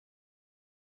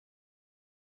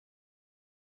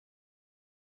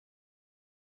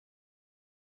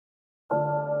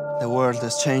The world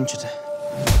has changed.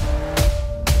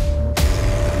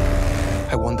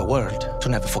 I want the world to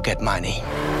never forget my name.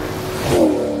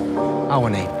 Our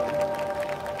name.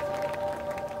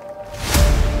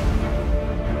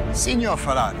 Signor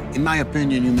Ferrari, in my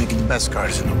opinion, you make the best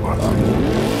cars in the world.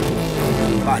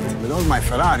 But with all my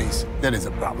Ferraris, there is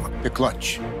a problem. The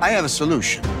clutch. I have a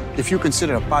solution. If you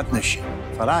consider a partnership,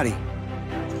 Ferrari,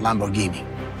 Lamborghini.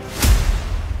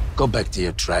 Go back to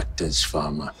your tractors,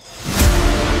 farmer.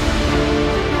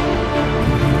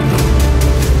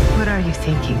 What are you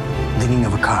thinking? Thinking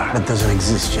of a car that doesn't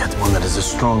exist yet. One that is as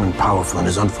strong and powerful and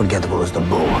as unforgettable as the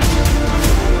bull.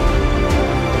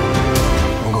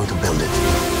 I'm going to build it.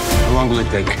 How long will it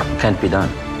take? Can't be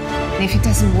done. If it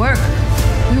doesn't work,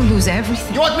 we'll lose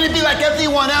everything. You want me to be like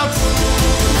everyone else?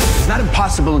 It's not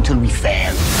impossible until we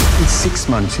fail. In 6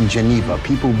 months in Geneva,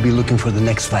 people will be looking for the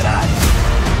next Ferrari.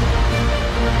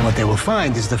 What they will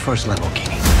find is the first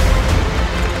Lamborghini.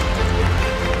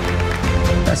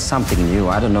 That's something new.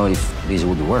 I don't know if this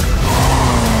would work.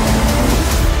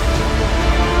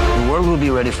 The world will be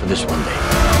ready for this one day.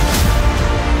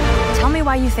 Tell me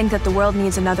why you think that the world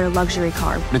needs another luxury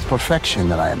car. It's perfection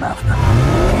that I am after.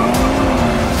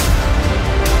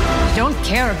 You don't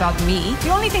care about me. The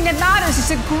only thing that matters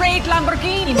is a great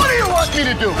Lamborghini. What do you want me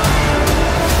to do?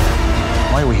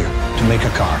 Why are we here? To make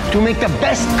a car. To make the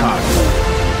best car.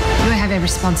 You have a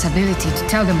responsibility to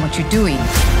tell them what you're doing.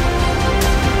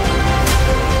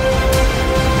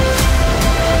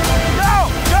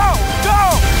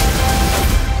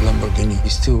 Lamborghini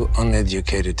is too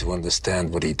uneducated to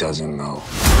understand what he doesn't know.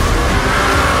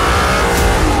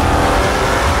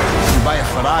 You buy a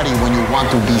Ferrari when you want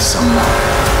to be someone.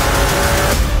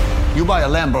 You buy a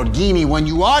Lamborghini when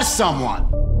you are someone.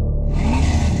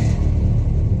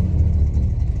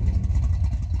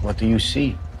 What do you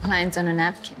see? Lines on a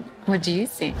napkin. What do you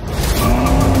see?